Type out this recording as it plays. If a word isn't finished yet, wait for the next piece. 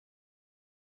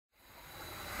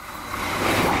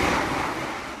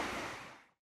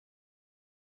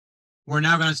We're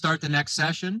now going to start the next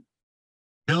session,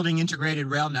 building integrated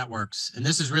rail networks. And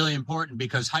this is really important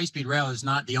because high-speed rail is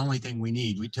not the only thing we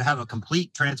need. To have a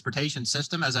complete transportation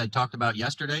system, as I talked about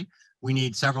yesterday, we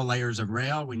need several layers of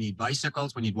rail. We need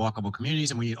bicycles, we need walkable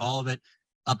communities, and we need all of it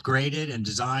upgraded and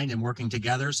designed and working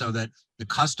together so that the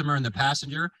customer and the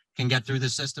passenger can get through the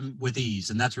system with ease.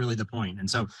 And that's really the point. And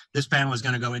so this panel is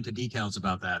going to go into details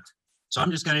about that. So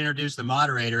I'm just going to introduce the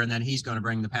moderator, and then he's going to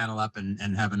bring the panel up and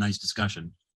have a nice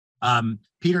discussion.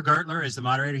 Peter Gertler is the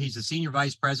moderator. He's the Senior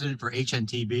Vice President for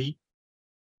HNTB.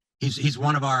 He's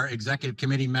one of our executive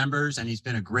committee members, and he's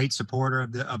been a great supporter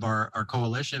of our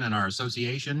coalition and our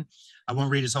association. I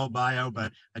won't read his whole bio,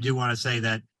 but I do want to say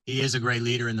that he is a great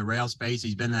leader in the rail space.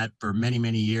 He's been that for many,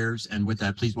 many years. And with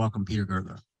that, please welcome Peter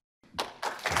Gertler.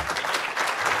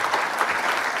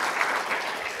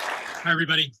 Hi,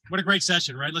 everybody. What a great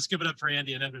session, right? Let's give it up for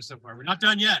Andy and Edgar so far. We're not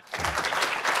done yet.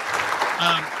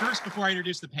 First, before I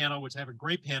introduce the panel, which I have a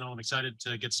great panel, I'm excited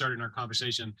to get started in our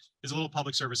conversation, is a little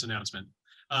public service announcement.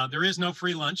 There is no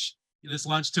free lunch. This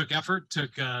lunch took effort,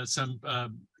 took some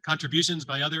contributions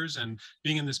by others, and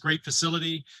being in this great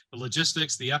facility, the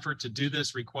logistics, the effort to do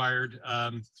this required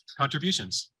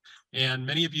contributions. And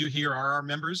many of you here are our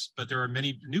members, but there are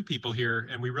many new people here,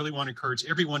 and we really want to encourage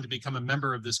everyone to become a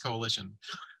member of this coalition.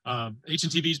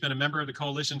 HNTB has been a member of the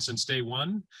coalition since day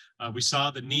one. We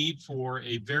saw the need for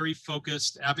a very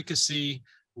focused advocacy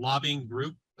lobbying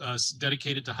group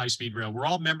dedicated to high-speed rail. We're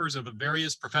all members of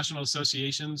various professional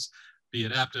associations, be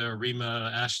it APTA,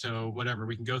 REMA, AASHTO, whatever.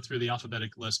 We can go through the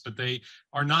alphabetic list, but they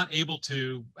are not able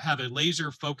to have a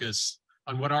laser focus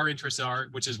on what our interests are,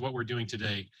 which is what we're doing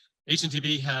today.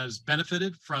 HNTB has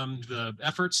benefited from the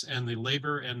efforts and the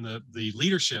labor and the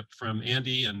leadership from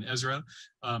Andy and Ezra,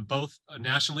 both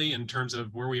nationally in terms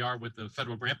of where we are with the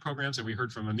federal grant programs that we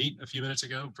heard from Amit a few minutes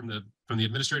ago, from the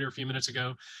administrator a few minutes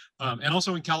ago, and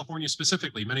also in California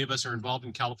specifically. Many of us are involved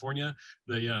in California.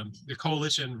 The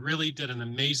coalition really did an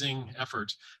amazing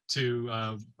effort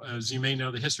to, as you may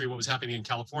know, the history of what was happening in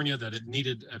California, that it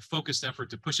needed a focused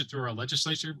effort to push it through our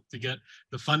legislature to get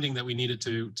the funding that we needed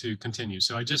to continue.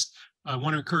 So I just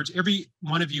want to encourage every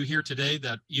one of you here today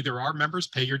that either are members,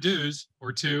 pay your dues,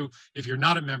 or two, if you're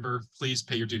not a member, please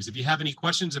pay your dues. If you have any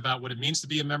questions about what it means to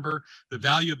be a member, the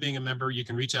value of being a member, you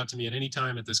can reach out to me at any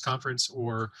time at this conference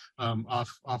or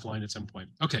offline at some point.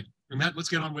 Okay, and Matt, let's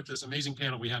get on with this amazing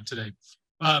panel we have today.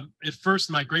 At first,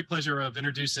 my great pleasure of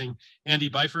introducing Andy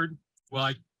Byford. Well,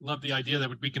 I love the idea that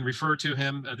we can refer to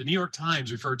him. The New York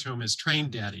Times referred to him as Train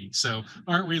Daddy. So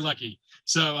aren't we lucky?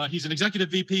 So he's an executive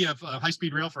VP of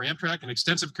high-speed rail for Amtrak, an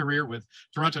extensive career with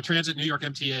Toronto Transit, New York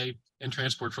MTA, and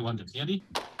Transport for London. Andy?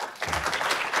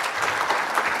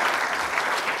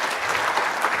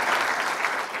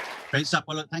 Great stuff.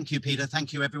 Well, look, thank you, Peter.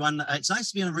 Thank you, everyone. It's nice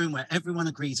to be in a room where everyone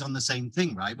agrees on the same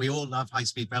thing, right? We all love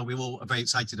high-speed rail. We all are very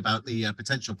excited about the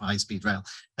potential for high-speed rail.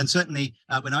 And certainly,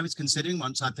 when I was considering,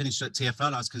 once I finished at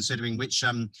TfL, I was considering which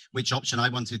option I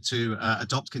wanted to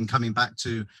adopt in coming back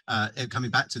to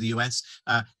the US.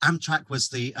 Amtrak was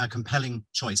the compelling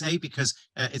choice. Because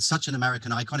it's such an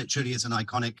American icon. It truly is an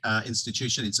iconic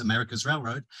institution. It's America's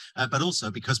railroad, but also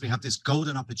because we have this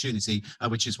golden opportunity,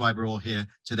 which is why we're all here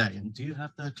today. And do you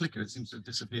have the clicker? It seems to have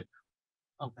disappeared.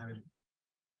 Oh, there it is.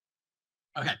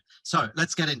 Okay, so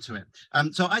let's get into it.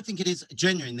 So I think it is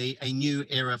genuinely a new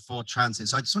era for transit.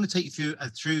 So I just want to take you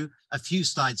through a few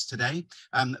slides today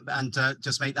and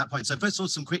just make that point. So first of all,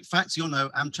 some quick facts. You'll know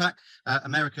Amtrak,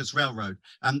 America's railroad.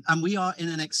 And we are in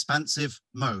an expansive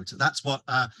mode. That's what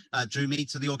drew me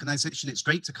to the organization. It's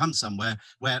great to come somewhere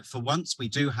where for once we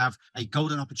do have a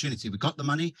golden opportunity. We've got the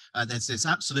money. There's this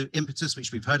absolute impetus,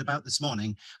 which we've heard about this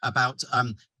morning, about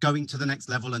going to the next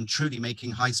level and truly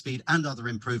making high speed and other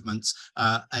improvements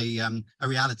a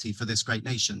reality for this great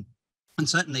nation. And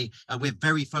certainly we're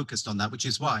very focused on that, which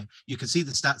is why you can see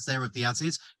the stats there of the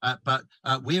as-is, but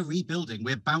we're rebuilding,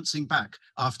 we're bouncing back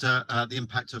after the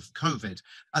impact of COVID.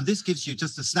 And this gives you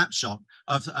just a snapshot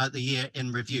of the year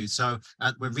in review. So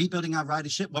we're rebuilding our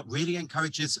ridership. What really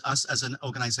encourages us as an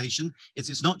organization is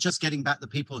it's not just getting back the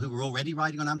people who were already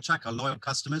riding on Amtrak, our loyal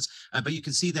customers, but you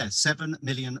can see there 7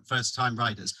 million first-time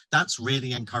riders. That's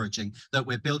really encouraging that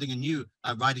we're building a new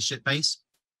ridership base.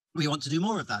 We want to do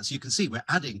more of that. So you can see we're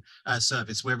adding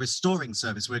service, we're restoring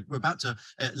service. We're about to,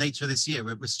 later this year,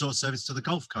 we'll restore service to the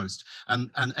Gulf Coast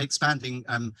and expanding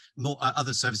more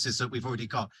other services that we've already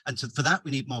got. And for that,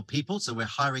 we need more people. So we're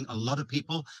hiring a lot of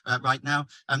people right now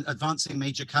and advancing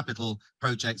major capital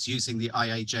projects using the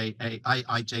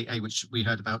IIJA, which we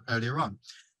heard about earlier on.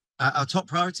 Our top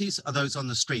priorities are those on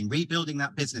the screen: rebuilding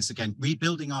that business again,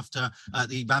 rebuilding after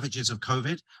the ravages of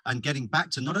COVID, and getting back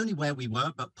to not only where we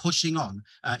were, but pushing on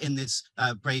in this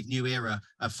brave new era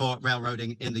for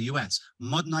railroading in the US,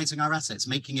 modernizing our assets,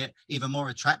 making it even more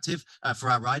attractive for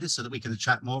our riders so that we can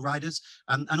attract more riders.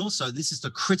 And also, this is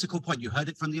the critical point. You heard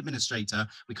it from the administrator.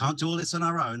 We can't do all this on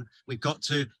our own. We've got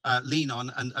to lean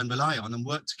on and rely on and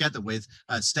work together with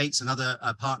states and other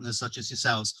partners such as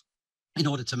yourselves in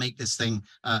order to make this thing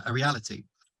a reality.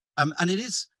 And it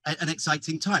is an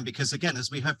exciting time because, again,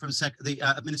 as we heard from the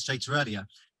administrator earlier,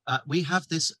 we have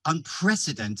this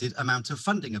unprecedented amount of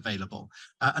funding available,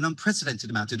 an unprecedented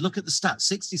amount. Look at the stats,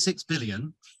 66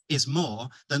 billion is more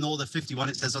than all the 51,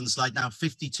 it says on the slide now,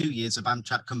 52 years of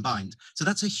Amtrak combined. So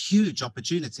that's a huge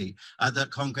opportunity that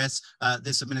Congress,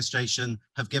 this administration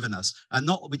have given us. And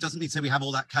it doesn't mean to say we have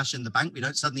all that cash in the bank. We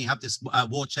don't suddenly have this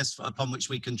war chest upon which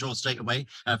we can draw straight away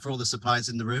for all the suppliers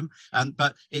in the room.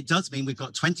 But it does mean we've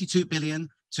got 22 billion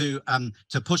to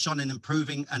push on in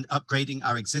improving and upgrading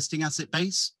our existing asset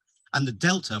base. And the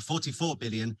delta, 44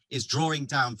 billion, is drawing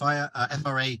down via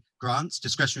FRA grants,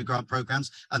 discretionary grant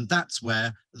programs, and that's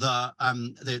where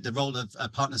the role of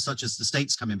partners such as the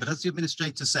states come in. But as the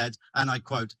administrator said, and I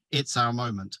quote, "It's our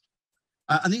moment."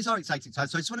 And these are exciting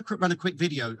times. So I just want to run a quick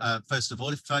video, first of all,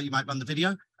 if you might run the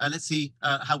video. Let's see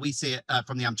how we see it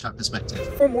from the Amtrak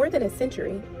perspective. For more than a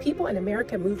century, people in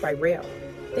America move by rail.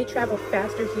 They travel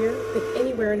faster here than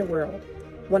anywhere in the world.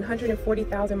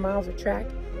 140,000 miles of track,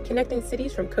 connecting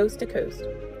cities from coast to coast.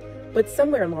 But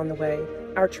somewhere along the way,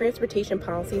 our transportation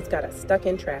policies got us stuck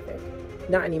in traffic.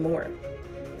 Not anymore.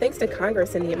 Thanks to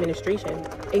Congress and the administration,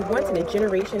 a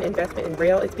once-in-a-generation investment in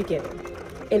rail is beginning,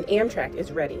 and Amtrak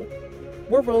is ready.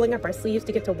 We're rolling up our sleeves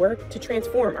to get to work to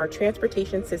transform our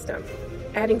transportation system,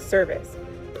 adding service,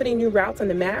 putting new routes on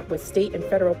the map with state and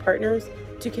federal partners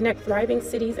to connect thriving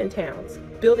cities and towns,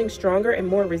 building stronger and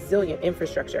more resilient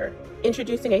infrastructure,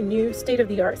 introducing a new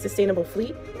state-of-the-art sustainable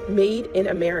fleet made in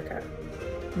America,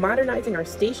 modernizing our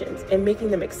stations and making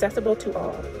them accessible to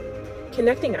all,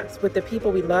 connecting us with the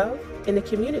people we love and the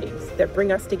communities that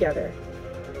bring us together.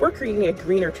 We're creating a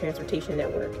greener transportation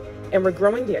network, and we're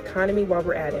growing the economy while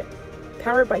we're at it,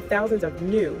 powered by thousands of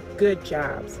new, good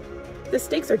jobs. The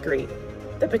stakes are great.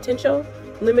 The potential,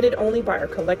 limited only by our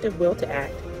collective will to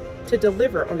act, to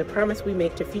deliver on the promise we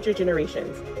make to future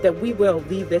generations that we will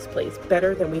leave this place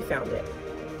better than we found it.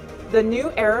 The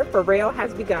new era for rail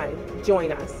has begun.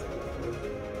 Join us.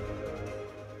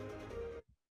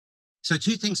 So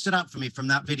two things stood out for me from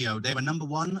that video. They were number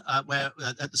one, where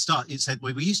at the start it said,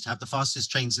 well, we used to have the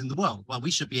fastest trains in the world. Well,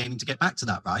 we should be aiming to get back to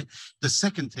that, right? The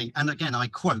second thing, and again, I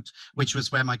quote, which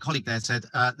was where my colleague there said,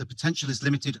 the potential is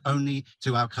limited only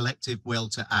to our collective will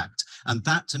to act. And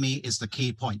that to me is the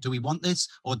key point. Do we want this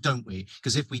or don't we?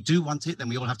 Because if we do want it, then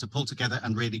we all have to pull together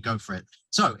and really go for it.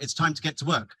 So it's time to get to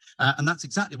work. And that's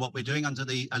exactly what we're doing under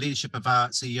the leadership of our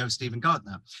CEO, Stephen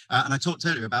Gardner. And I talked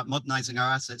earlier about modernizing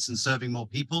our assets and serving more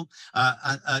people,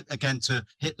 again, to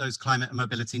hit those climate and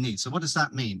mobility needs. So what does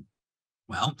that mean?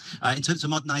 Well, in terms of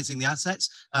modernizing the assets,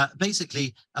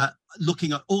 basically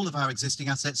looking at all of our existing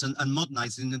assets and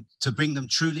modernizing them to bring them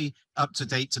truly up to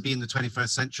date to be in the 21st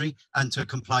century and to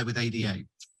comply with ADA.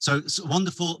 So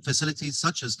wonderful facilities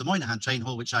such as the Moynihan Train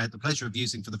Hall, which I had the pleasure of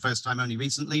using for the first time only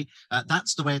recently.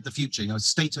 That's the way of the future,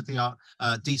 state-of-the-art,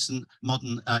 decent,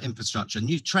 modern infrastructure.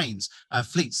 New trains,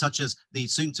 fleets such as the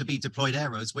soon-to-be deployed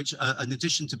Aeros, which in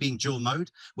addition to being dual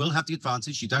mode, will have the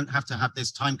advantage. You don't have to have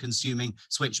this time-consuming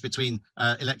switch between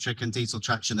electric and diesel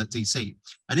traction at DC.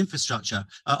 And infrastructure,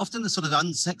 often the sort of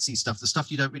unsexy stuff, the stuff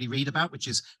you don't really read about, which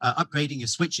is upgrading your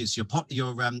switches, your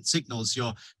signals,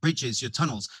 your bridges, your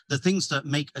tunnels, the things that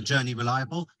make a journey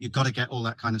reliable. You've got to get all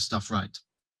that kind of stuff right.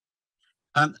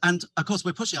 And of course,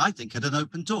 we're pushing, I think, at an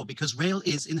open door because rail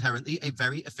is inherently a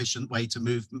very efficient way to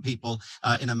move people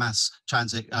in a mass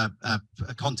transit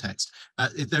context.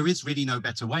 There is really no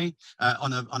better way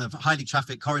on a highly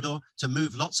trafficked corridor to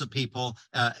move lots of people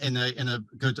in a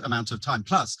good amount of time.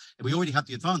 Plus, we already have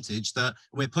the advantage that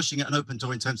we're pushing at an open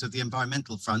door in terms of the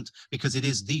environmental front because it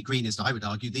is the greenest, I would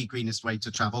argue, the greenest way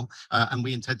to travel, and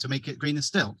we intend to make it greener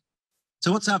still.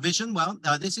 So what's our vision? Well,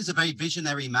 this is a very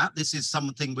visionary map. This is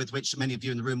something with which many of you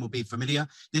in the room will be familiar.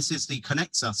 This is the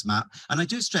Connects Us map. And I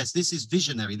do stress this is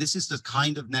visionary. This is the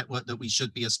kind of network that we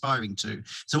should be aspiring to.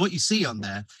 So what you see on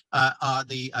there are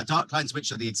the dark lines,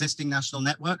 which are the existing national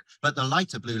network, but the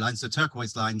lighter blue lines, the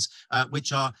turquoise lines,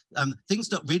 which are things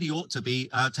that really ought to be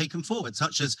taken forward,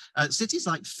 such as cities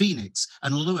like Phoenix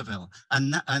and Louisville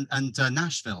and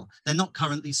Nashville. They're not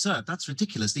currently served. That's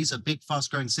ridiculous. These are big,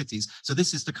 fast-growing cities. So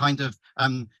this is the kind of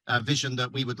vision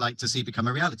that we would like to see become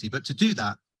a reality. But to do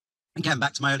that, Again,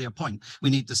 back to my earlier point, we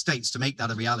need the states to make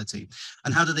that a reality.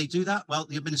 And how do they do that? Well,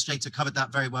 the administrator covered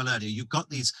that very well earlier. You've got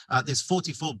this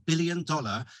 $44 billion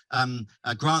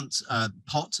grant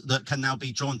pot that can now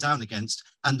be drawn down against,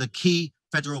 and the key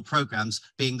federal programs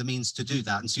being the means to do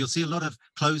that. And so you'll see a lot of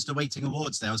closed awaiting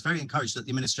awards there. I was very encouraged that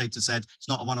the administrator said it's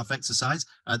not a one-off exercise,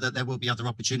 that there will be other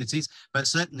opportunities, but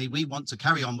certainly we want to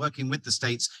carry on working with the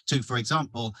states to, for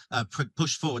example,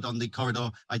 push forward on the corridor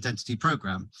identity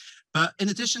program. But in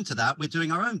addition to that, we're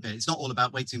doing our own bit. It's not all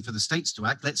about waiting for the states to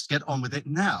act. Let's get on with it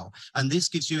now. And this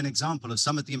gives you an example of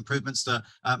some of the improvements that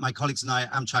my colleagues and I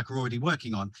at Amtrak are already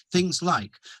working on. Things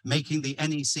like making the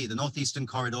NEC, the Northeastern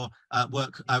Corridor,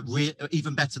 work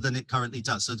even better than it currently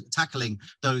does. So tackling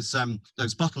those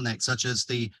bottlenecks, such as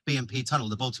the BMP tunnel,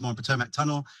 the Baltimore and Potomac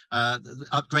tunnel,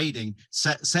 upgrading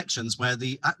sections where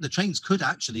the trains could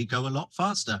actually go a lot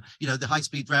faster. You know, the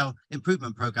high-speed rail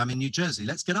improvement program in New Jersey.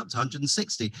 Let's get up to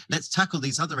 160. Let's tackle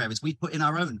these other areas. We put in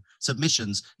our own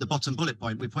submissions, the bottom bullet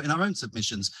point, we put in our own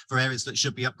submissions for areas that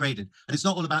should be upgraded. And it's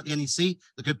not all about the NEC.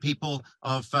 The good people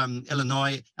of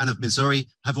Illinois and of Missouri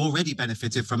have already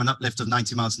benefited from an uplift of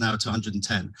 90 miles an hour to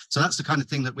 110. So that's the kind of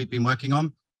thing that we've been working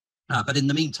on. But in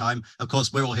the meantime, of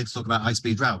course, we're all here to talk about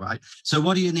high-speed rail, right? So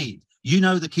what do you need? You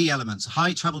know the key elements: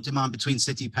 high travel demand between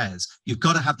city pairs. You've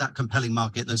got to have that compelling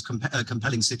market, those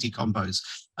compelling city combos.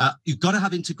 You've got to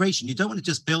have integration. You don't want to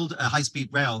just build a high-speed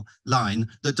rail line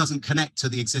that doesn't connect to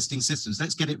the existing systems.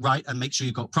 Let's get it right and make sure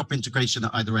you've got proper integration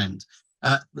at either end.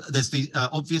 There's the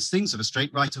obvious things of a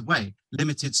straight right of way,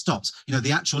 limited stops. You know,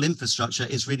 the actual infrastructure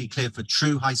is really clear for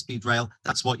true high-speed rail.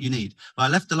 That's what you need. But I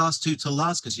left the last two till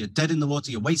last because you're dead in the water.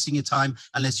 You're wasting your time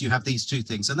unless you have these two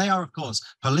things. And they are, of course,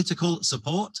 political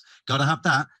support. Got to have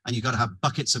that. And you've got to have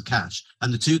buckets of cash.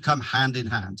 And the two come hand in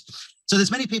hand. So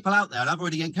there's many people out there, and I've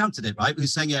already encountered it, right,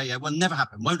 who's saying, yeah, will never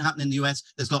happen, won't happen in the US.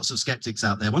 There's lots of skeptics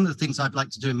out there. One of the things I'd like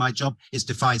to do in my job is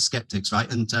defy skeptics, right?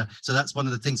 And so that's one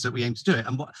of the things that we aim to do it.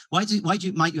 And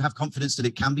might you have confidence that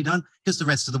it can be done? Because the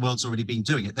rest of the world's already been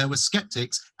doing it. There were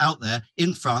skeptics out there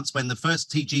in France when the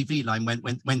first TGV line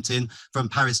went in from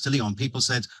Paris to Lyon. People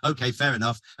said, okay, fair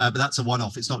enough, but that's a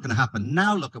one-off. It's not going to happen.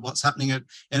 Now look at what's happening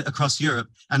across Europe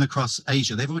and across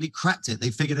Asia. They've already cracked it.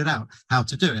 They've figured it out how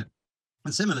to do it.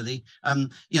 And similarly,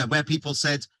 where people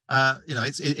said,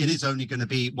 it is only going to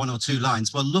be one or two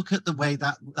lines. Well, look at the way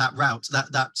that route,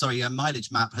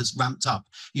 mileage map has ramped up.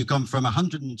 You've gone from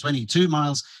 122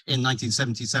 miles in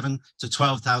 1977 to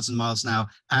 12,000 miles now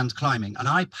and climbing. And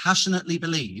I passionately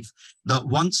believe that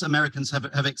once Americans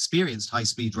have experienced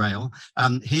high-speed rail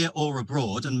here or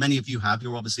abroad, and many of you have,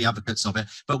 you're obviously advocates of it,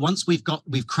 but once we've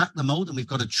cracked the mold and we've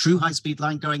got a true high-speed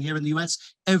line going here in the US,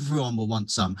 everyone will want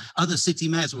some. Other city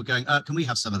mayors were going, can we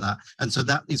have some of that? And so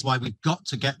that is why we've got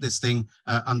to get this thing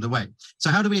underway. So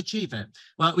how do we achieve it?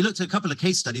 Well, we looked at a couple of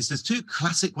case studies. There's two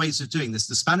classic ways of doing this.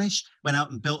 The Spanish went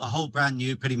out and built a whole brand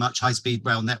new, pretty much high-speed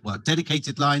rail network.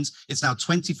 Dedicated lines, it's now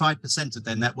 25% of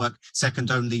their network,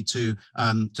 second only to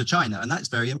China. And that's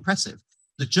very impressive.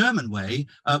 The German way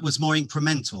was more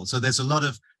incremental. So there's a lot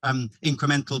of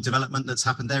incremental development that's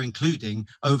happened there, including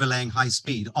overlaying high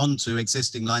speed onto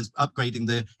existing lines, upgrading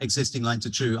the existing line to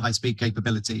true high speed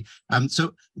capability.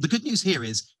 So the good news here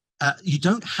is you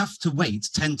don't have to wait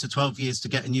 10 to 12 years to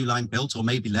get a new line built, or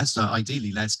maybe less, or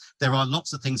ideally less. There are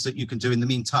lots of things that you can do in the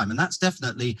meantime. And that's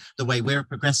definitely the way we're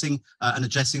progressing and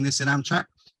addressing this in Amtrak.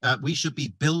 We should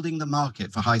be building the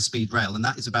market for high-speed rail, and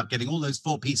that is about getting all those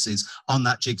four pieces on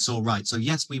that jigsaw right. So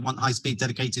yes, we want high-speed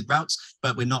dedicated routes,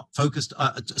 but we're not focused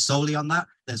solely on that.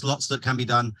 There's lots that can be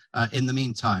done in the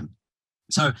meantime.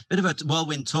 So a bit of a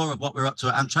whirlwind tour of what we're up to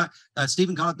at Amtrak.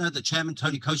 Stephen Gardner, the chairman,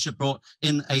 Tony Kosher, brought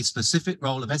in a specific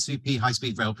role of SVP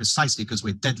high-speed rail precisely because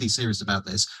we're deadly serious about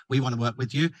this. We want to work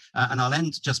with you. And I'll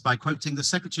end just by quoting the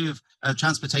Secretary of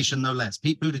Transportation, no less.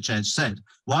 Pete Buttigieg said,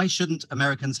 "Why shouldn't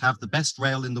Americans have the best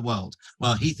rail in the world?"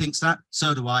 Well, he thinks that,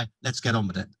 so do I. Let's get on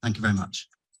with it. Thank you very much.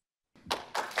 Thank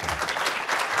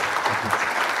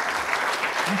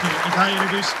you. As I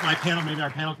introduce my panel, maybe our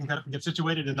panel can kind of get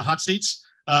situated in the hot seats.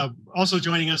 Also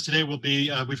joining us today will be,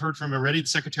 we've heard from already, the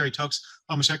Secretary Tokes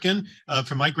Homoshekian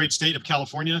from my great state of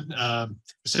California. The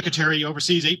Secretary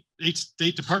oversees eight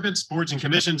state departments, boards, and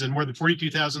commissions, and more than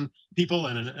 42,000 people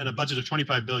and a budget of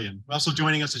 $25 billion. Also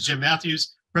joining us is Jim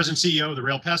Matthews, President and CEO of the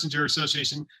Rail Passenger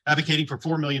Association, advocating for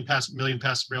 4 million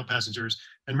rail passengers,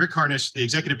 and Rick Harnish, the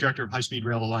Executive Director of High Speed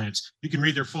Rail Alliance. You can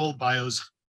read their full bios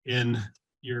in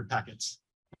your packets.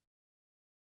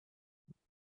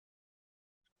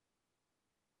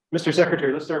 Mr.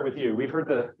 Secretary, let's start with you. We've heard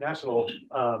the national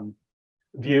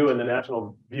view and the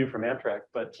national view from Amtrak,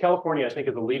 but California, I think,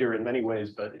 is a leader in many ways,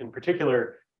 but in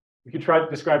particular, you could try to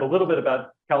describe a little bit about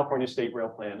California State Rail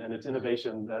Plan and its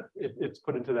innovation that it's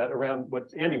put into that around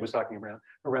what Andy was talking about,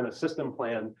 around a system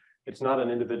plan. It's not an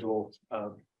individual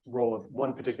role of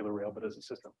one particular rail, but as a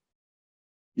system.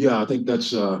 Yeah, I think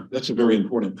that's a very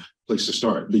important place to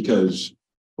start, because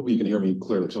hopefully you can hear me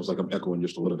clearly. It sounds like I'm echoing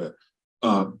just a little bit.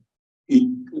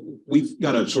 We've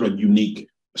got a sort of unique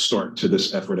start to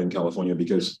this effort in California,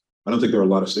 because I don't think there are a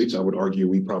lot of states. I would argue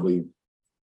we probably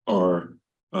are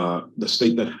the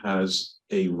state that has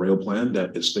a rail plan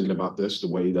that is thinking about this the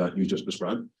way that you just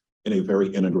described, in a very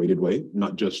integrated way,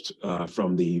 not just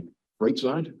from the freight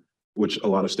side, which a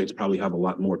lot of states probably have a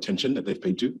lot more attention that they've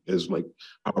paid to, is like,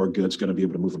 how are goods going to be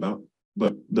able to move about,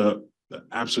 but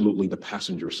absolutely the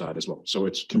passenger side as well. So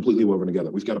it's completely woven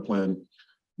together. We've got a plan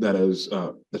that is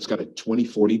that's got a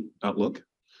 2040 outlook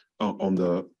on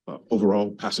the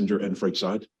overall passenger and freight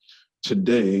side.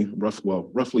 Today,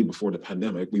 roughly before the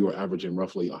pandemic, we were averaging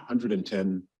roughly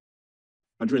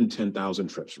 110,000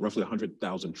 trips, roughly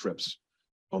 100,000 trips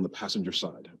on the passenger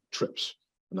side, trips,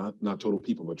 not total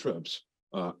people, but trips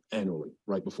annually,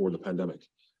 right before the pandemic.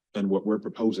 And what we're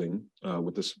proposing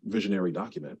with this visionary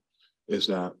document is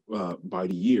that by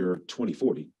the year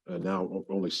 2040, now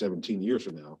only 17 years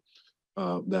from now,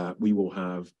 that we will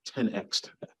have 10x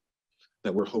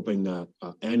that we're hoping that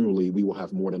annually we will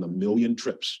have more than 1 million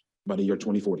trips by the year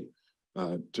 2040.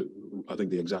 I think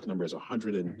the exact number is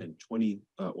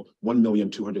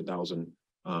 1,200,000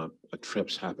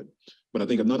 trips happen. But I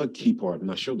think another key part,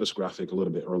 and I showed this graphic a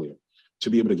little bit earlier,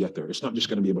 to be able to get there, it's not just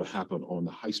going to be able to happen on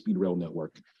the high-speed rail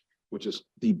network, which is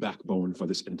the backbone for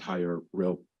this entire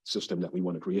rail system that we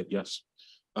want to create, yes.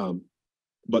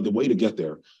 But the way to get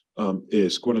there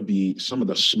is going to be some of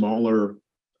the smaller,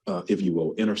 if you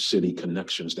will, inner city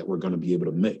connections that we're going to be able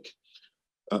to make.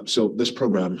 So this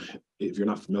program, if you're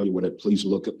not familiar with it, please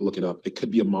look it up. It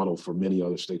could be a model for many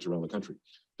other states around the country.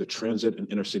 The Transit and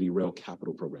Intercity Rail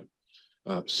Capital Program.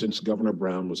 Since Governor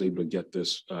Brown was able to get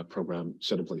this program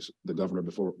set in place, the governor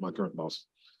before my current boss,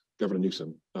 Governor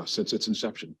Newsom, since its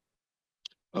inception,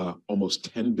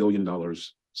 almost $10 billion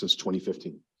since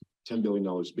 2015. $10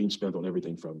 billion being spent on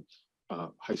everything from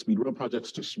high-speed rail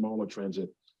projects to smaller transit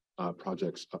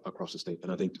projects across the state.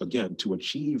 And I think, again, to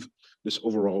achieve this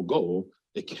overall goal,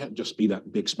 it can't just be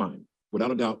that big spine.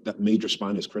 Without a doubt, that major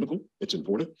spine is critical. It's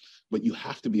important, but you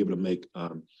have to be able to make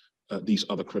these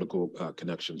other critical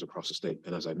connections across the state.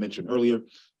 And as I mentioned earlier,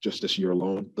 just this year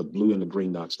alone, the blue and the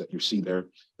green dots that you see there,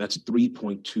 that's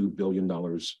 $3.2 billion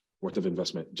worth of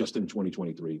investment just in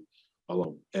 2023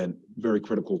 alone. And very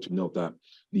critical to note that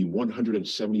the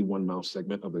 171-mile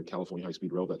segment of the California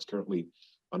high-speed rail that's currently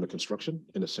under construction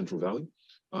in the Central Valley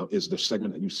is the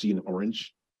segment that you see in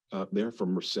orange there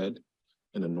from Merced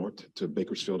in the north to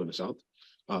Bakersfield in the south.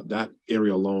 That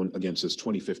area alone, again, since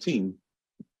 2015,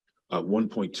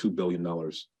 $1.2 billion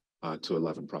to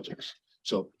 11 projects.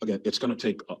 So again, it's going to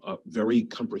take a very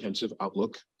comprehensive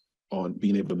outlook on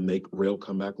being able to make rail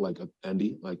come back, like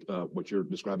Andy, like what you're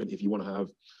describing. If you want to have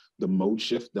the mode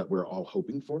shift that we're all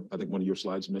hoping for, I think one of your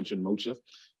slides mentioned mode shift.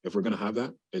 If we're going to have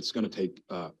that, it's going to take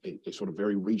a sort of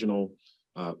very regional,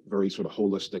 very sort of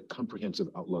holistic, comprehensive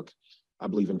outlook. I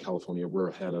believe in California, we're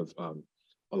ahead of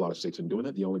a lot of states in doing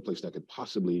it. The only place that could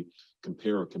possibly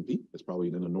compare or compete is probably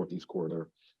in the Northeast corridor,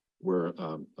 where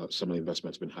some of the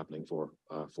investment's been happening for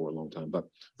a long time. But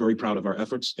very proud of our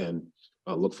efforts, and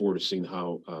look forward to seeing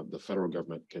how the federal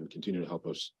government can continue to help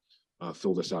us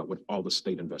fill this out with all the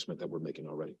state investment that we're making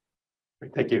already.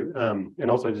 Great, thank you.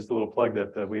 And also just a little plug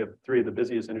that we have 3 of the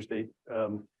busiest interstate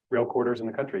rail corridors in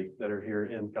the country that are here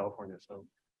in California. So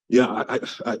yeah,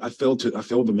 I failed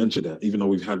to mention that, even though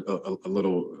we've had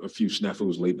a few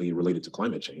snafus lately related to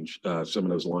climate change. Some of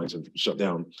those lines have shut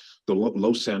down. The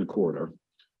Los San corridor,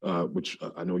 which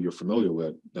I know you're familiar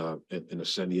with, in the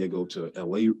San Diego to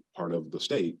LA part of the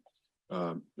state,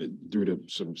 due to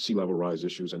some sea level rise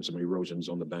issues and some erosions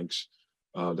on the banks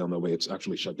down the way, it's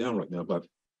actually shut down right now. But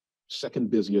second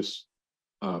busiest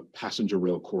passenger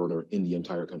rail corridor in the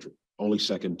entire country, only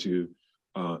second to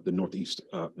the Northeast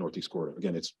corridor.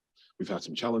 Again, we've had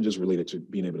some challenges related to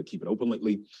being able to keep it open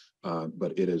lately,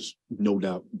 but it is no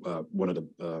doubt one of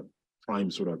the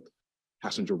prime sort of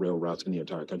passenger rail routes in the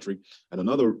entire country. And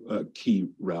another key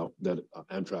route that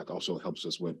Amtrak also helps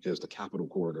us with is the Capitol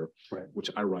Corridor, right,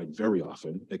 which I ride very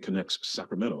often. It connects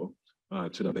Sacramento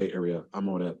to the Bay Area. I'm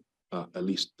on it at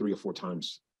least 3 or 4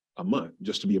 times a month,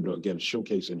 just to be able to, again,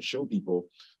 showcase and show people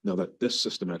now that this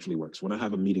system actually works. When I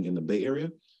have a meeting in the Bay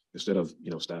Area, instead of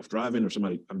staff driving or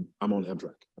somebody, I'm on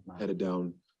Amtrak, headed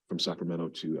down from Sacramento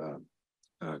to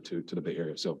the Bay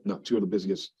Area. So not 2 of the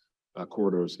busiest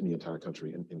corridors in the entire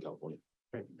country in California.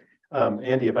 Great.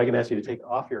 Andy, if I can ask you to take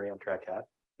off your Amtrak hat,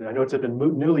 I know it's been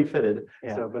newly fitted.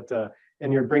 Yeah. So, but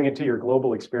and you're bringing to your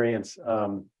global experience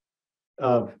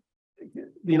of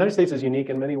the United States is unique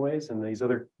in many ways, and these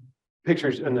other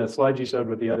pictures and the slides you showed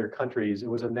with the other countries, it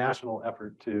was a national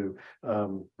effort to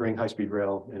bring high-speed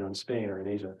rail, in Spain or in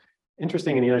Asia.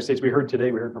 Interesting, in the United States, we heard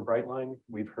from Brightline,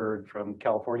 we've heard from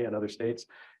California and other states,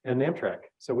 and Amtrak.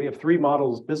 So we have three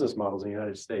business models in the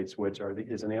United States, which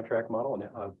is an Amtrak model,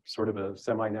 and sort of a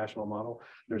semi-national model.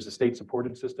 There's a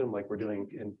state-supported system like we're doing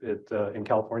in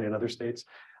California and other states.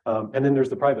 And then there's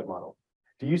the private model.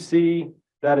 Do you see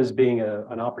that as being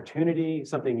an opportunity,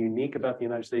 something unique about the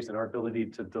United States and our ability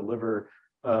to deliver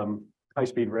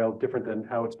high-speed rail different than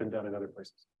how it's been done in other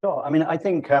places? Sure. I mean, I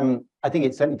think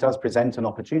it certainly does present an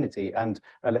opportunity. And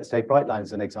let's take Brightline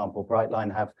as an example.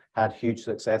 Brightline have had huge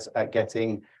success at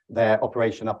getting their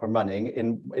operation up and running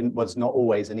in was not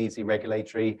always an easy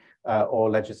regulatory or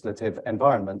legislative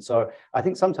environment. So I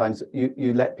think sometimes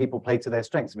you let people play to their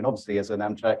strengths. I mean, obviously, as an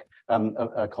Amtrak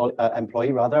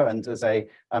employee rather, and as a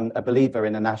believer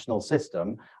in a national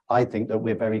system, I think that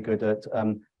we're very good at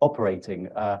operating.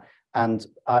 And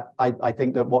I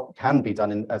think that what can be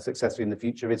done successfully in the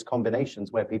future is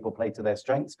combinations where people play to their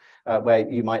strengths, where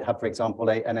you might have, for example,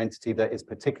 an entity that is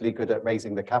particularly good at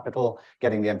raising the capital,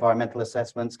 getting the environmental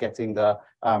assessments, getting the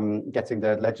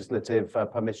legislative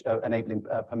enabling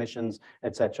permissions,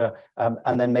 etc.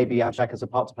 And then maybe Amtrak has a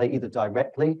part to play either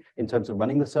directly in terms of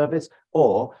running the service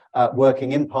or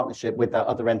working in partnership with that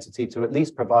other entity to at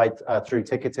least provide through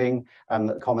ticketing,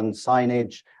 common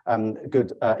signage,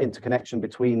 good interconnection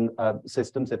between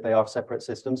systems if they are separate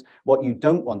systems. What you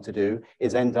don't want to do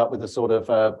is end up with a sort of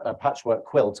a patchwork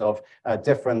quilt of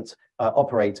different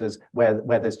operators where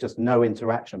there's just no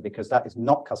interaction, because that is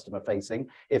not customer facing.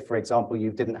 If, for example,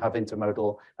 you didn't have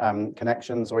intermodal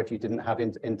connections, or if you didn't have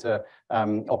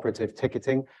operative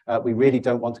ticketing, we really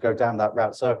don't want to go down that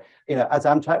route. So, as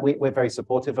Amtrak, we're very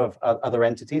supportive of other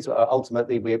entities.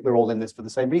 Ultimately, we're all in this for the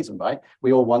same reason, right?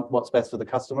 We all want what's best for the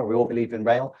customer. We all believe in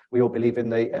rail. We all believe in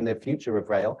the future of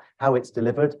rail, how it's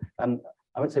delivered.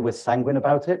 I wouldn't say we're sanguine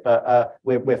about it, but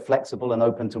we're flexible and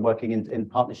open to working in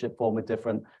partnership form with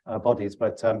different bodies.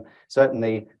 But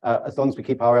certainly, as long as we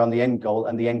keep our eye on the end goal,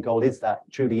 and the end goal is that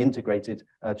truly integrated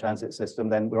transit system,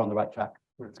 then we're on the right track.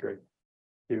 That's great.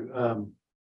 Thank you.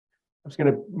 I'm just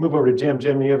going to move over to Jim.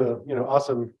 Jim, you have a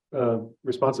awesome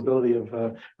responsibility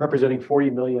of representing 40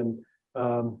 million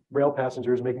rail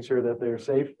passengers, making sure that they're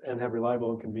safe and have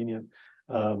reliable and convenient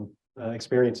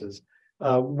experiences.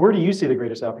 Where do you see the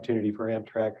greatest opportunity for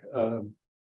Amtrak,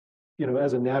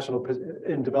 as a national,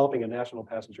 in developing a national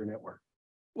passenger network?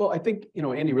 Well, I think,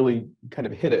 Andy really kind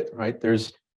of hit it, right?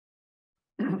 There's,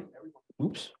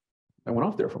 oops, I went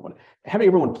off there for a moment. Having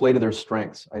everyone play to their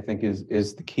strengths, I think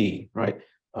is the key, right?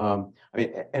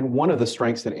 And one of the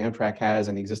strengths that Amtrak has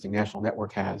and the existing national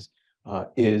network has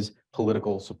is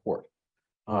political support.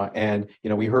 And,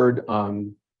 we heard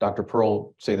Dr.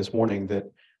 Pearl say this morning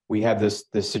that we have this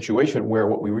situation where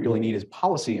what we really need is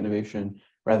policy innovation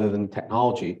rather than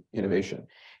technology innovation.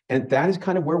 And that is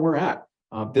kind of where we're at.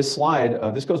 This slide,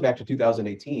 this goes back to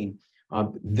 2018.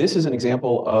 This is an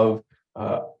example of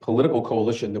a political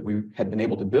coalition that we had been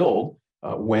able to build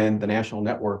when the national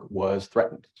network was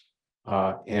threatened.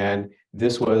 And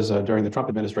this was during the Trump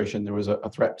administration. There was a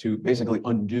threat to basically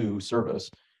undo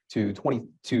service to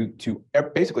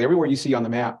basically everywhere you see on the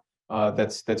map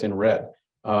that's in red.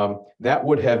 That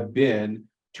would have been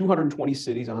 220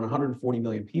 cities on 140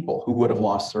 million people who would have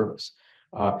lost service.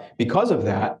 Because of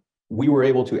that, we were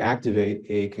able to activate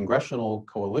a congressional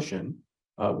coalition,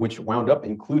 which wound up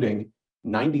including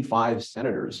 95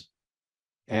 senators.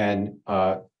 And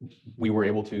we were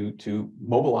able to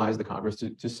mobilize the Congress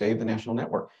to save the national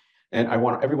network. And I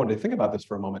want everyone to think about this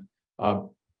for a moment.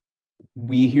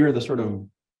 We hear the sort of,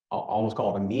 I'll almost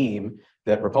call it a meme,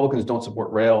 that Republicans don't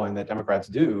support rail and that Democrats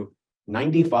do.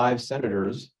 95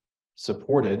 senators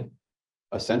supported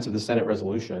a sense of the Senate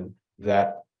resolution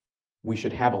that we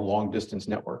should have a long distance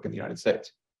network in the United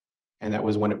States. And that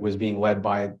was when it was being led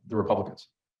by the Republicans.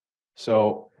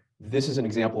 So this is an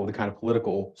example of the kind of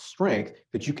political strength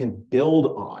that you can build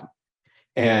on.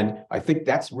 And I think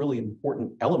that's really an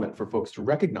important element for folks to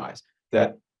recognize,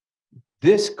 that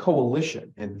this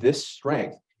coalition and this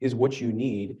strength is what you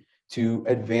need to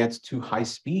advance to high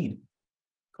speed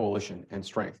coalition and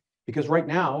strength. Because right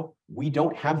now, we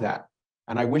don't have that.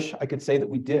 And I wish I could say that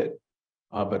we did.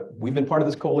 But we've been part of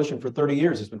this coalition for 30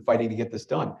 years. It's been fighting to get this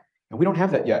done. And we don't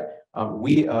have that yet.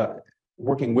 We,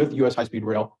 working with US High Speed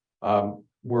Rail,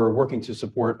 we're working to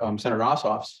support Senator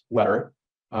Ossoff's letter,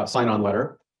 sign-on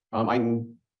letter. I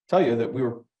can tell you that we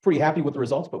were pretty happy with the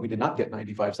results, but we did not get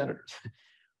 95 senators.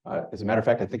 As a matter of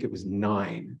fact, I think it was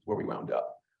 9 where we wound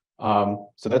up.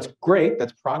 So that's great,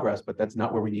 that's progress, but that's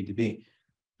not where we need to be.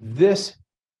 The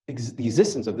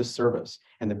existence of this service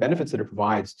and the benefits that it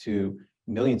provides to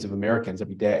millions of Americans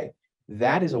every day,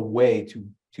 that is a way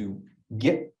to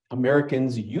get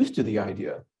Americans used to the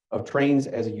idea of trains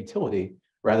as a utility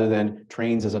rather than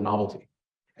trains as a novelty.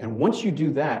 And once you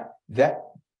do that, that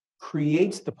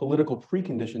creates the political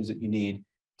preconditions that you need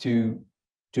to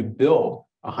build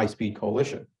a high-speed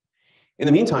coalition. In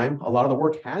the meantime, a lot of the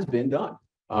work has been done.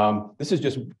 This is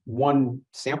just one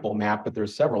sample map, but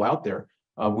there's several out there.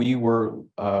 We were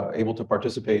able to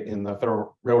participate in the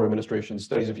Federal Railroad Administration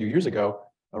studies a few years ago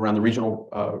around the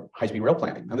regional high-speed rail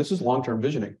planning. Now, this is long-term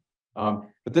visioning.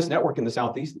 But this network in the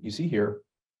Southeast that you see here,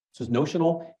 this is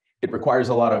notional. It requires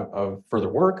a lot of further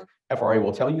work. FRA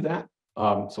will tell you that.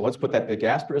 So let's put that big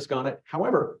asterisk on it.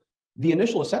 However, the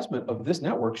initial assessment of this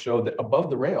network showed that above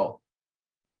the rail,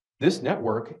 this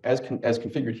network, as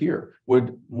configured here,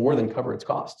 would more than cover its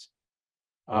costs.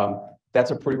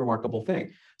 That's a pretty remarkable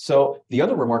thing. So the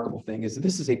other remarkable thing is that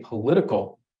this is a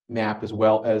political map as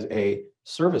well as a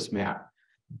service map.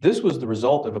 This was the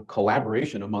result of a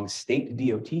collaboration among state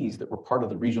DOTs that were part of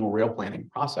the regional rail planning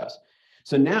process.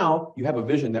 So now you have a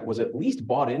vision that was at least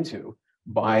bought into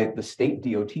by the state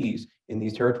DOTs in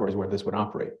these territories where this would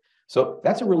operate. So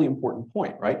that's a really important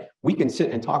point, right? We can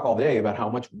sit and talk all day about how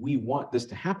much we want this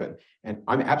to happen. And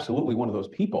I'm absolutely one of those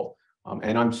people.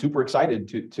 And I'm super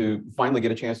excited to finally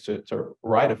get a chance to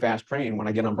ride a fast train when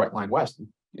I get on Brightline West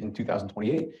in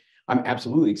 2028. I'm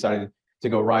absolutely excited to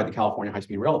go ride the California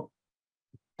high-speed rail.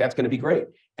 That's going to be great.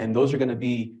 And those are going to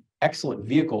be excellent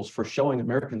vehicles for showing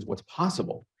Americans what's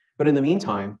possible. But in the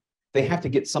meantime, they have to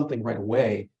get something right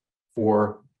away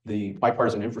for the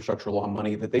bipartisan infrastructure law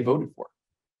money that they voted for.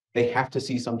 They have to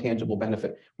see some tangible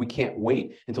benefit. We can't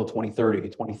wait until 2030,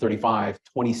 2035,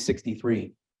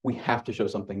 2063. We have to show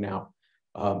something now.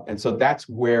 And so that's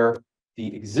where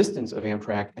the existence of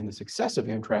Amtrak and the success of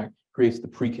Amtrak creates the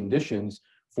preconditions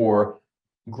for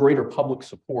greater public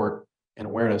support and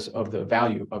awareness of the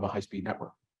value of a high-speed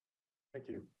network. Thank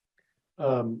you.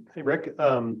 Hey, Rick,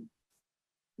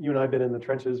 you and I have been in the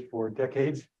trenches for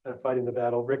decades fighting the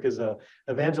battle. Rick is an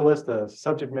evangelist, a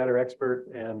subject matter expert,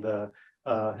 and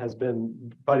has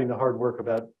been fighting the hard work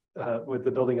about with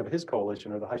the building of his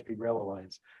coalition, or the High Speed Rail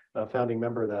Alliance, founding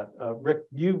member of that. Rick,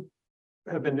 you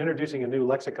have been introducing a new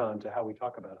lexicon to how we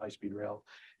talk about high-speed rail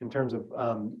in terms of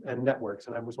and networks.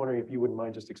 And I was wondering if you wouldn't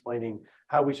mind just explaining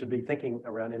how we should be thinking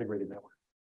around integrated networks.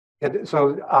 And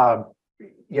so,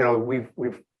 you know,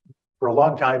 we've for a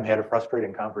long time had a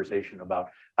frustrating conversation about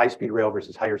high-speed rail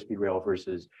versus higher speed rail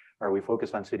versus, are we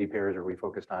focused on city pairs, or are we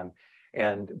focused on,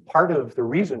 and part of the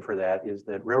reason for that is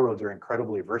that railroads are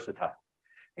incredibly versatile.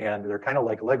 And they're kind of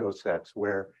like Lego sets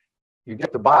where you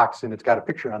get the box and it's got a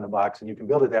picture on the box and you can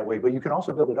build it that way, but you can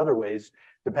also build it other ways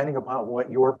depending upon what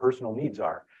your personal needs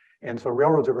are. And so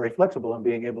railroads are very flexible in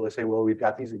being able to say, well, we've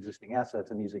got these existing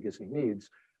assets and these existing needs.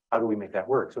 How do we make that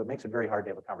work? So it makes it very hard to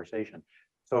have a conversation.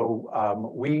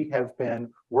 So we have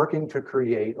been working to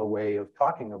create a way of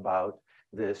talking about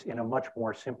this in a much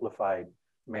more simplified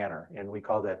manner. And we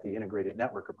call that the integrated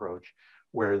network approach,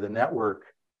 where the network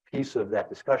piece of that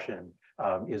discussion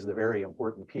is the very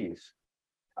important piece.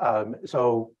 In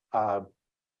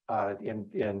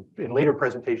later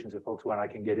presentations, if folks want, I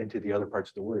can get into the other parts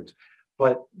of the words.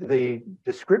 But the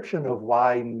description of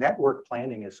why network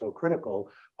planning is so critical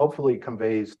hopefully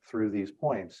conveys through these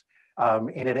points.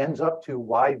 And it ends up to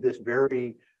why this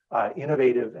very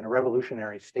innovative and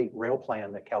revolutionary state rail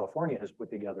plan that California has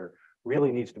put together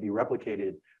really needs to be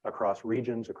replicated across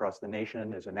regions, across the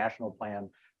nation as a national plan,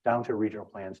 down to regional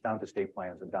plans, down to state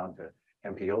plans, and down to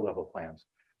MPO level plans.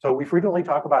 So we frequently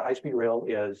talk about high-speed rail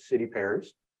as city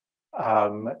pairs.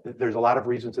 There's a lot of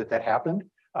reasons that that happened.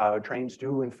 Trains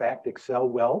do, in fact, excel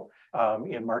well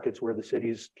in markets where the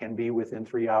cities can be within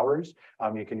 3 hours.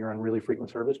 You're on really frequent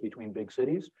service between big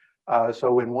cities.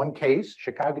 So in one case,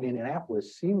 Chicago to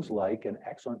Indianapolis seems like an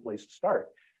excellent place to start.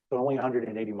 So only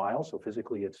 180 miles, so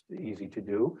physically it's easy to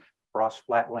do. Cross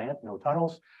flat land, no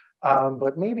tunnels.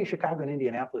 But maybe Chicago and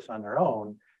Indianapolis on their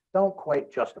own don't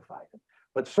quite justify it.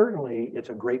 But certainly it's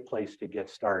a great place to get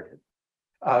started.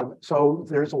 So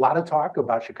there's a lot of talk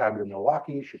about Chicago to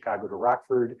Milwaukee, Chicago to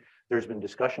Rockford. There's been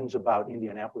discussions about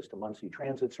Indianapolis to Muncie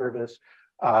transit service.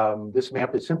 This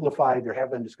map is simplified. There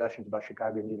have been discussions about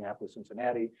Chicago, Indianapolis,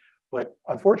 Cincinnati, but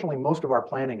unfortunately, most of our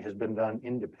planning has been done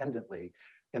independently.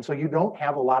 And so you don't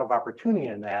have a lot of opportunity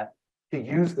in that to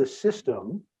use the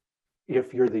system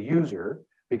if you're the user,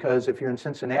 because if you're in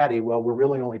Cincinnati, well, we're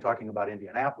really only talking about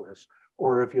Indianapolis.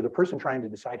 Or if you're the person trying to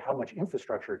decide how much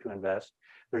infrastructure to invest,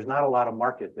 there's not a lot of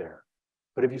market there.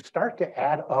 But if you start to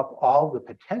add up all the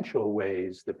potential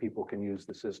ways that people can use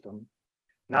the system,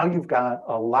 now you've got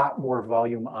a lot more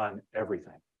volume on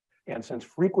everything. And since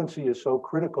frequency is so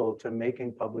critical to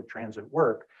making public transit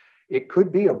work, it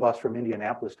could be a bus from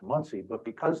Indianapolis to Muncie, but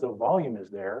because the volume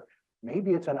is there,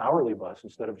 maybe it's an hourly bus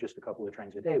instead of just a couple of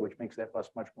trains a day, which makes that bus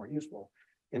much more useful.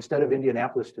 Instead of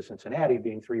Indianapolis to Cincinnati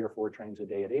being 3 or 4 trains a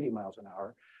day at 80 miles an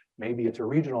hour, maybe it's a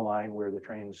regional line where the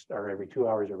trains are every 2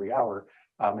 hours, every hour,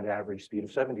 at an average speed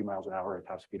of 70 miles an hour, a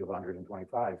top speed of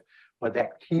 125. But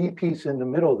that key piece in the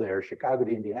middle there, Chicago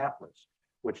to Indianapolis,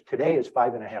 which today is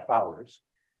 5.5 hours.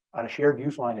 On a shared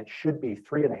use line, it should be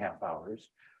 3.5 hours.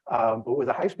 But with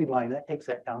a high-speed line, that takes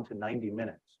that down to 90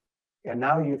 minutes. And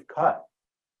now you've cut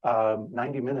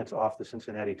 90 minutes off the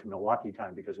Cincinnati to Milwaukee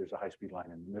time because there's a high-speed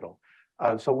line in the middle.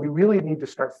 So we really need to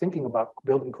start thinking about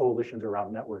building coalitions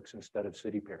around networks instead of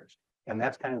city pairs. And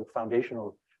that's kind of the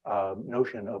foundational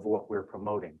notion of what we're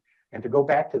promoting. And to go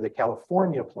back to the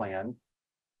California plan,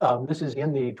 this is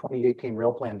in the 2018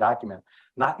 rail plan document,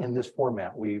 not in this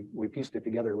format. We pieced it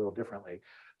together a little differently.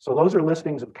 So those are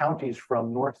listings of counties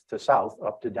from north to south,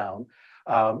 up to down.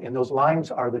 And those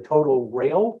lines are the total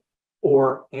rail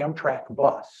or Amtrak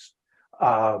bus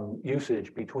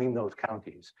usage between those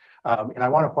counties. And I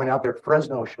want to point out that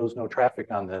Fresno shows no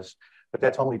traffic on this, but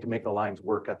that's only to make the lines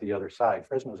work at the other side.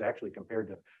 Fresno is actually, compared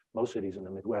to most cities in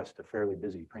the Midwest, a fairly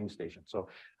busy train station. So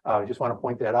I just want to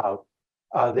point that out.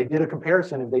 They did a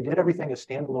comparison. If they did everything as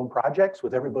standalone projects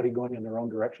with everybody going in their own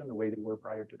direction the way they were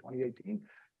prior to 2018,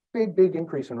 big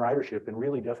increase in ridership and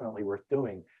really definitely worth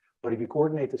doing. But if you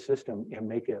coordinate the system and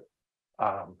make it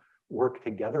work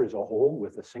together as a whole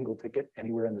with a single ticket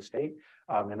anywhere in the state,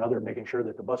 and making sure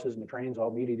that the buses and the trains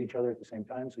all meet each other at the same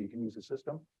time so you can use the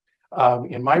system.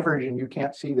 In my version, you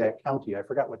can't see that county. I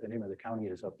forgot what the name of the county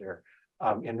is up there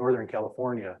in Northern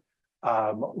California,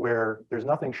 where there's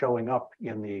nothing showing up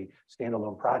in the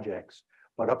standalone projects,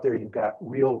 but up there you've got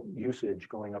real usage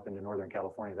going up into Northern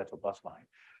California. That's a bus line.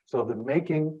 So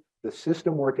making the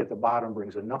system work at the bottom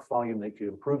brings enough volume that could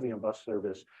improve the bus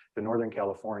service to Northern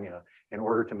California in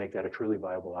order to make that a truly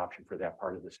viable option for that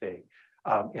part of the state.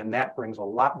 And that brings a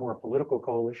lot more political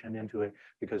coalition into it,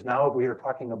 because now if we are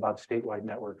talking about statewide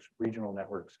networks, regional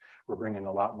networks, we're bringing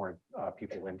a lot more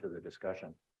people into the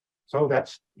discussion. So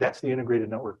that's the integrated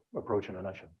network approach in a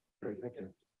nutshell. Great, thank you.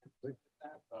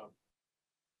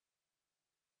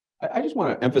 I just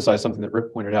want to emphasize something that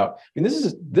Rick pointed out. I mean,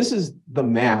 this is the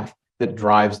math that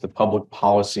drives the public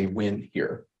policy win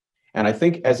here. And I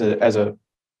think as a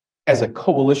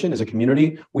coalition, as a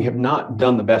community, we have not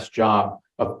done the best job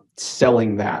of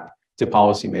selling that to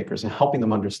policymakers and helping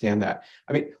them understand that.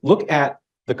 I mean, look at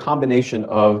the combination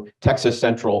of Texas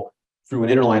Central through an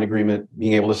interline agreement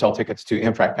being able to sell tickets to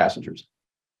Amtrak passengers.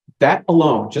 That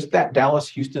alone, just that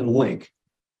Dallas-Houston link,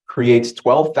 creates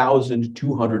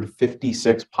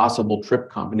 12,256 possible trip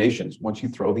combinations once you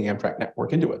throw the Amtrak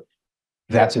network into it.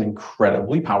 That's an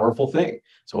incredibly powerful thing.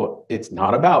 So it's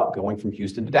not about going from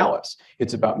Houston to Dallas.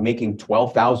 It's about making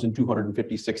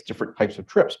 12,256 different types of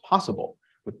trips possible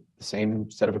with the same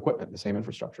set of equipment, the same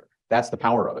infrastructure. That's the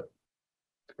power of it.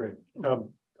 Great.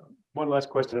 One last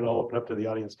question and I'll open up to the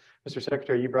audience. Mr.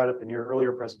 Secretary, you brought up in your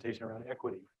earlier presentation around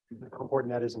equity, how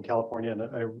important that is in California, and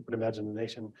I would imagine the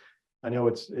nation. I know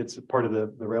it's part of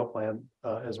the rail plan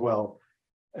as well.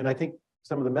 And I think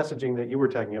some of the messaging that you were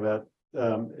talking about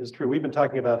is true. We've been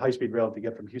talking about high-speed rail to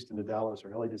get from Houston to Dallas or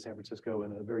LA to San Francisco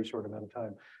in a very short amount of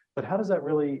time. But how does that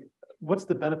really, what's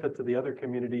the benefit to the other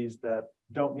communities that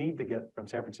don't need to get from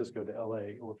San Francisco to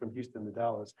LA or from Houston to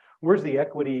Dallas? Where's the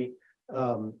equity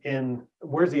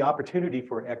where's the opportunity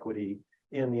for equity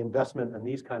in the investment in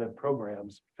these kind of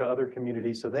programs to other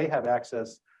communities so they have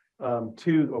access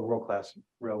to a world-class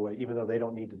railway, even though they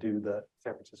don't need to do the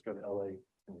San Francisco to LA?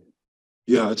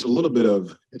 Yeah, it's a little bit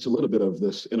of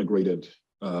this integrated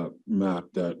map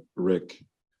that Rick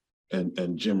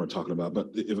and Jim are talking about. But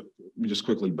if we just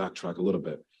quickly backtrack a little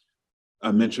bit,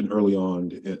 I mentioned early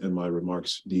on in my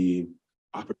remarks the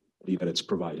opportunity that it's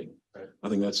providing. Right. I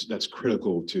think that's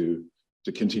critical to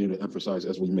continue to emphasize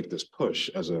as we make this push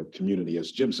as a community.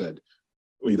 As Jim said,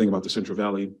 when you think about the Central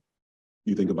Valley,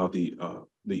 you think about the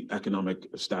economic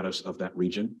status of that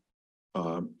region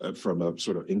from a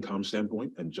sort of income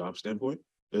standpoint and job standpoint.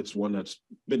 It's one that's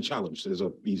been challenged. There's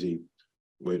an easy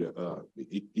way to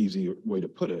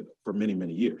put it for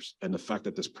many years. And the fact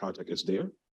that this project is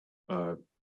there, the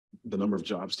number of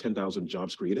jobs, 10,000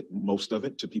 jobs created, most of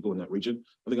it to people in that region.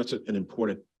 I think that's an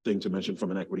important thing to mention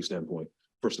from an equity standpoint.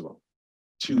 First of all,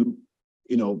 to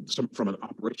from an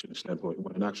operation standpoint,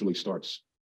 when it actually starts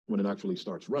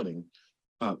running,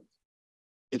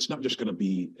 it's not just going to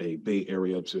be a Bay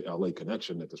Area to LA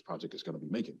connection that this project is going to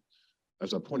be making.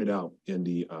 As I pointed out in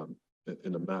the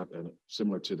map, and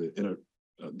similar to the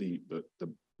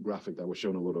graphic that was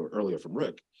shown a little earlier from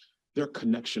Rick, there are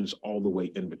connections all the way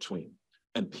in between.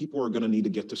 And people are going to need to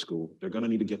get to school. They're going to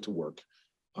need to get to work.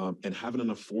 And having an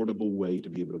affordable way to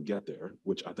be able to get there,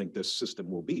 which I think this system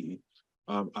will be,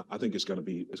 I think is going to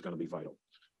be vital.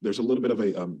 There's a little bit of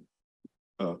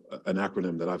an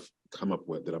acronym that I've come up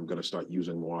with that I'm going to start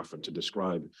using more often to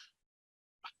describe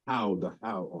how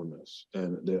on this.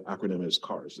 And the acronym is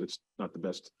CARS. It's not the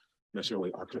best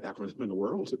necessarily acronym in the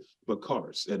world, but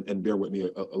CARS. And bear with me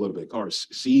a little bit. CARS.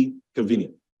 C,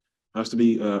 convenient. Has to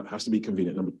be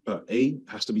convenient. Number A,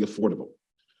 has to be affordable.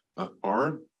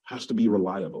 R, has to be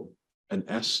reliable. And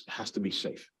S, has to be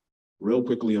safe. Real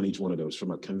quickly on each one of those,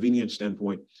 from a convenience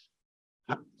standpoint,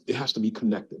 it has to be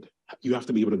connected. You have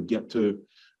to be able to get to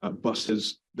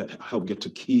buses that help get to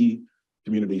key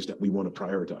communities that we want to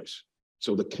prioritize.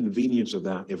 So the convenience of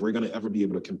that, if we're going to ever be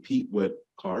able to compete with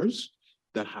cars,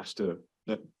 that has to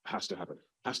happen.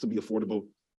 Has to be affordable.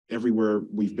 Everywhere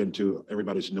we've been to,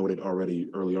 everybody's noted already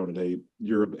early on today,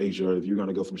 Europe, Asia, if you're going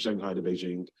to go from Shanghai to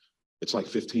Beijing, it's like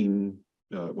 15,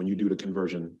 when you do the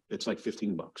conversion, it's like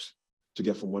 $15 to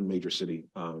get from one major city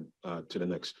to the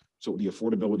next. So the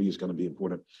affordability is going to be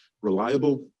important.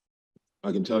 Reliable,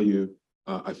 I can tell you,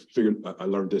 I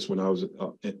learned this when I was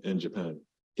in Japan.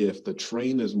 If the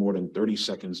train is more than 30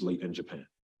 seconds late in Japan,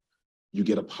 you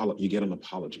get an apology.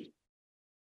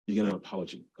 You get an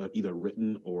apology, either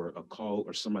written or a call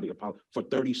or somebody for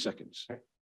 30 seconds. I'm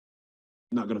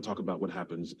not going to talk about what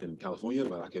happens in California,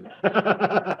 but I can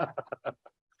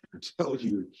tell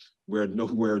you we're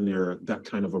nowhere near that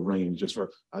kind of a range.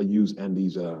 I use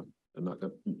Andy's, I'm not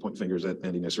going to point fingers at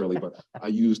Andy necessarily, but I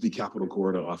use the Capitol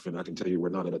Corridor often. I can tell you we're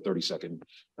not at a 30-second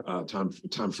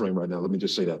time frame right now. Let me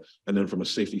just say that. And then from a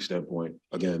safety standpoint,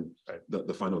 again,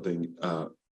 the final thing,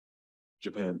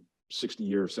 Japan,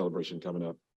 60-year celebration coming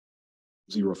up.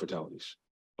 0 fatalities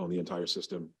on the entire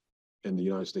system. In the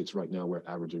United States right now, we're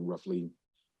averaging roughly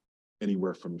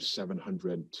anywhere from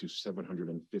 700 to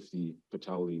 750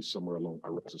 fatalities somewhere along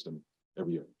our road system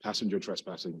every year. Passenger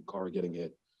trespassing, car getting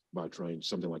hit by a train,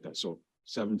 something like that. So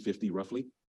 750 roughly,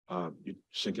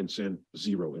 Shinkansen,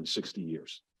 0 in 60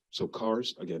 years. So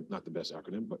CARS, again, not the best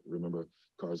acronym, but remember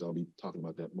CARS, I'll be talking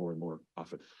about that more and more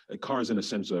often. CARS in a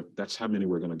sense of that's how many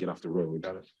we're going to get off the road.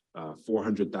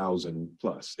 400,000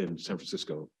 plus in San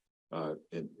Francisco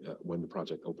when the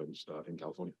project opens in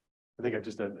California. I think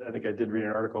I did read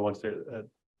an article once there.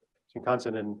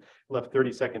 Shinkansen and left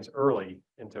 30 seconds early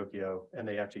in Tokyo, and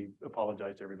they actually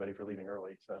apologized to everybody for leaving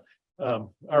early. So,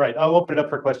 all right, I'll open it up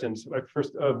for questions.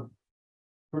 First,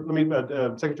 let me,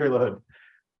 Secretary LaHood.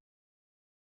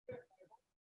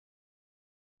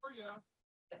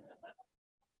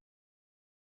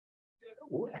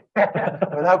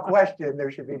 Without question,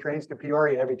 there should be trains to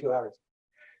Peoria every 2 hours.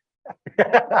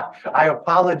 I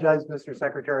apologize, Mr.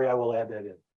 Secretary. I will add that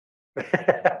in.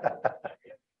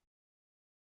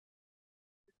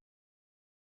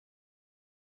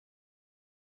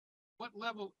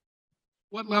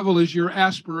 What level is your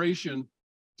aspiration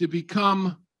to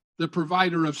become the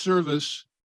provider of service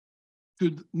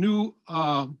to new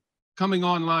coming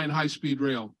online high-speed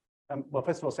rail? Well,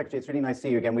 first of all, Secretary, it's really nice to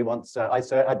see you again. I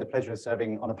had the pleasure of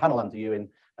serving on a panel under you in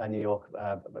New York,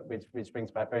 which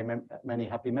brings back many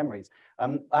happy memories.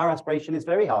 Our aspiration is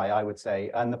very high, I would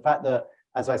say. And the fact that,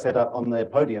 as I said on the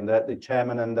podium, that the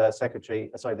chairman and the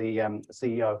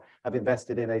CEO have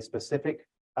invested in a specific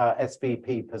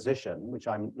SVP position, which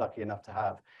I'm lucky enough to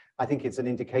have, I think it's an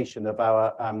indication of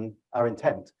our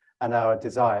intent and our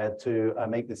desire to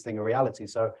make this thing a reality.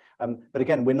 So, but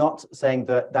again, we're not saying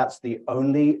that that's the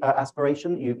only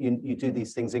aspiration. You do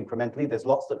these things incrementally. There's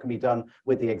lots that can be done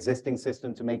with the existing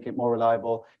system to make it more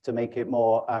reliable, to make it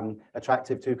more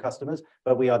attractive to customers.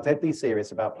 But we are deadly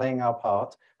serious about playing our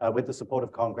part with the support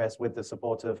of Congress, with the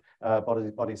support of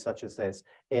bodies such as this,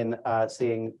 in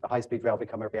seeing high-speed rail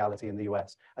become a reality in the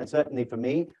US. And certainly for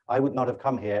me, I would not have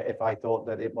come here if I thought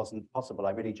that it wasn't possible.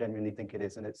 I really genuinely think it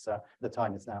is, and it's the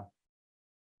time is now.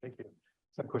 Thank you.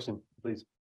 Some question, please.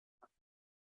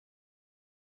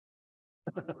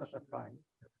 Fine.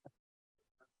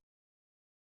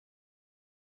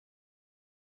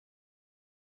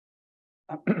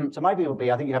 So my view would be,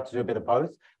 I think you have to do a bit of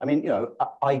both. I mean,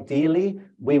 ideally,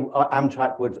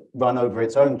 Amtrak would run over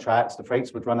its own tracks, the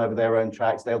freights would run over their own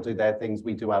tracks, they'll do their things,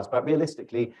 we do ours. But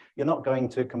realistically, you're not going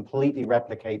to completely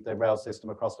replicate the rail system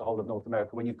across the whole of North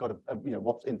America when you've got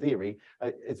what's in theory,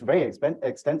 it's very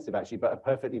extensive actually, but a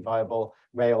perfectly viable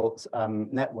rail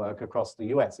network across the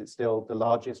US. It's still the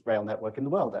largest rail network in the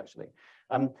world, actually.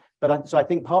 So I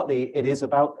think partly it is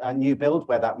about a new build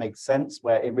where that makes sense,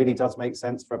 where it really does make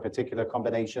sense for a particular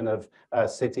combination of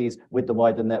cities with the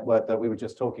wider network that we were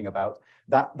just talking about.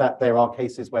 That there are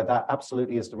cases where that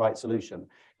absolutely is the right solution.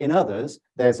 In others,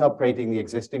 there's upgrading the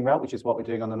existing route, which is what we're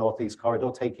doing on the Northeast Corridor,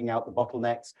 taking out the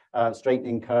bottlenecks,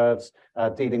 straightening curves,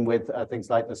 dealing with things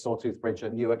like the Sawtooth Bridge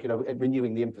at Newark,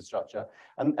 renewing the infrastructure.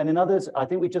 And in others, I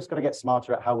think we've just got to get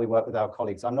smarter at how we work with our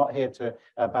colleagues. I'm not here to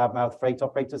badmouth freight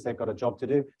operators. They've got a job to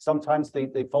do. Sometimes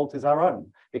the fault is our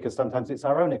own, because sometimes it's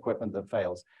our own equipment that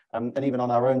fails. And even on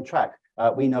our own track,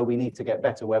 we know we need to get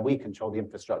better where we control the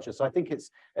infrastructure. So I think it's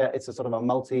a sort of a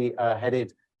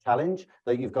multi-headed challenge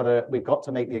that we've got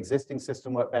to make the existing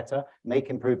system work better, make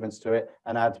improvements to it,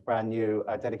 and add brand new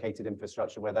dedicated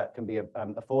infrastructure where that can be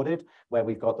afforded, where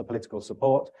we've got the political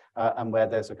support, and where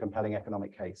there's a compelling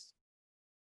economic case.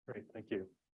 Great, thank you.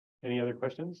 Any other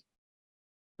questions?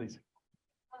 Please.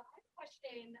 I have a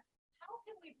question. How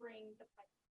can we bring the pipe?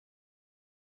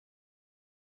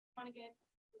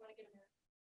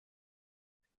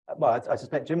 Well, I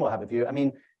suspect Jim will have a view. I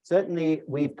mean, certainly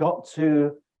we've got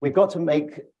to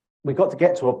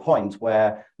get to a point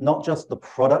where not just the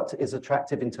product is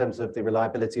attractive in terms of the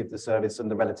reliability of the service and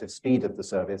the relative speed of the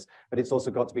service, but it's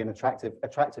also got to be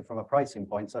attractive from a pricing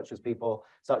point, such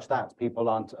that people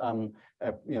aren't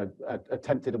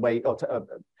tempted away or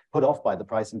put off by the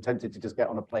price and tempted to just get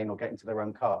on a plane or get into their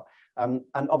own car. And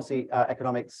obviously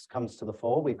economics comes to the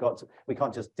fore. We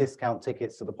can't just discount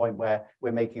tickets to the point where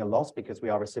we're making a loss because we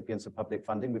are recipients of public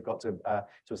funding. We've got to a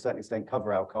certain extent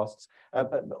cover our costs.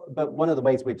 But one of the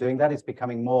ways we're doing that is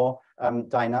becoming more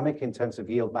dynamic in terms of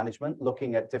yield management,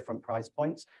 looking at different price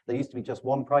points. There used to be just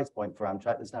one price point for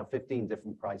Amtrak. There's now 15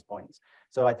 different price points.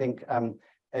 So I think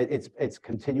it's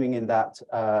continuing in that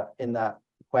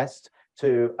quest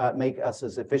to make us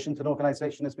as efficient an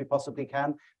organization as we possibly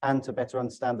can, and to better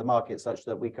understand the market such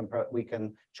that we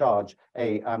can charge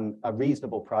a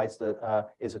reasonable price that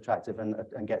is attractive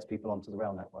and gets people onto the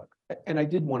rail network. And I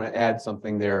did want to add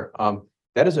something there.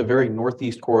 That is a very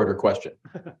Northeast Corridor question.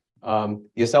 The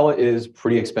Acela is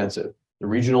pretty expensive. The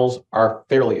regionals are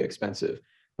fairly expensive,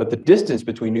 but the distance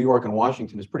between New York and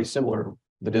Washington is pretty similar to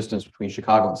the distance between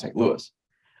Chicago and St. Louis.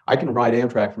 I can ride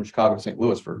Amtrak from Chicago to St.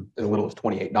 Louis for as little as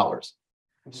 $28.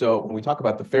 So when we talk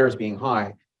about the fares being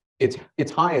high, it's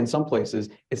high in some places.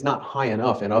 It's not high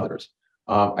enough in others.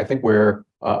 I think if we're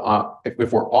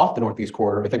off the Northeast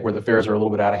Corridor, I think where the fares are a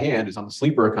little bit out of hand is on the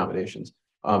sleeper accommodations.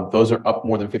 Those are up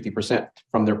more than 50%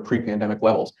 from their pre-pandemic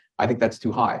levels. I think that's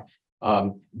too high.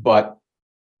 But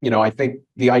I think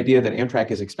the idea that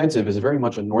Amtrak is expensive is very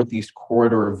much a Northeast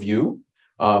Corridor view.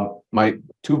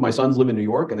 Two of my sons live in New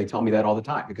York, and they tell me that all the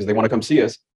time because they want to come see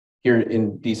us here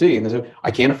in DC. And they say, I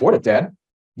can't afford it, Dad.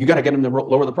 You got to get them to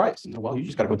lower the price. And, well, you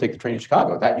just got to go take the train to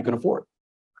Chicago. That you can afford.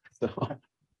 So.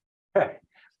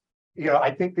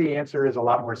 I think the answer is a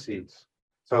lot more seats.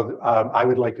 So I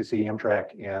would like to see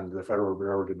Amtrak and the Federal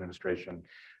Railroad Administration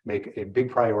make a big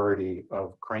priority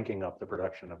of cranking up the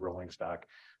production of rolling stock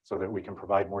so that we can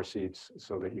provide more seats,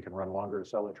 so that you can run longer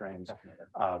Acela trains,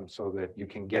 so that you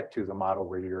can get to the model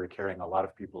where you're carrying a lot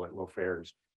of people at low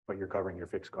fares, but you're covering your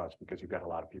fixed costs because you've got a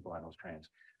lot of people on those trains.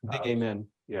 Big amen.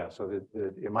 Yeah, so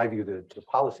in my view, the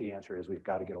policy answer is we've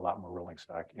got to get a lot more rolling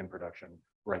stock in production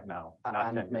right now.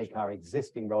 And make our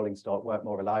existing rolling stock work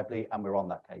more reliably, and we're on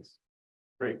that case.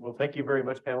 Great. Well, thank you very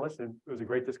much, panelists. And it was a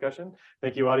great discussion.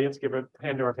 Thank you, audience. Give a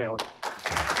hand to our panelists.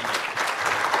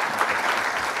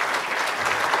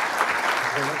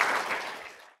 Thank you very much.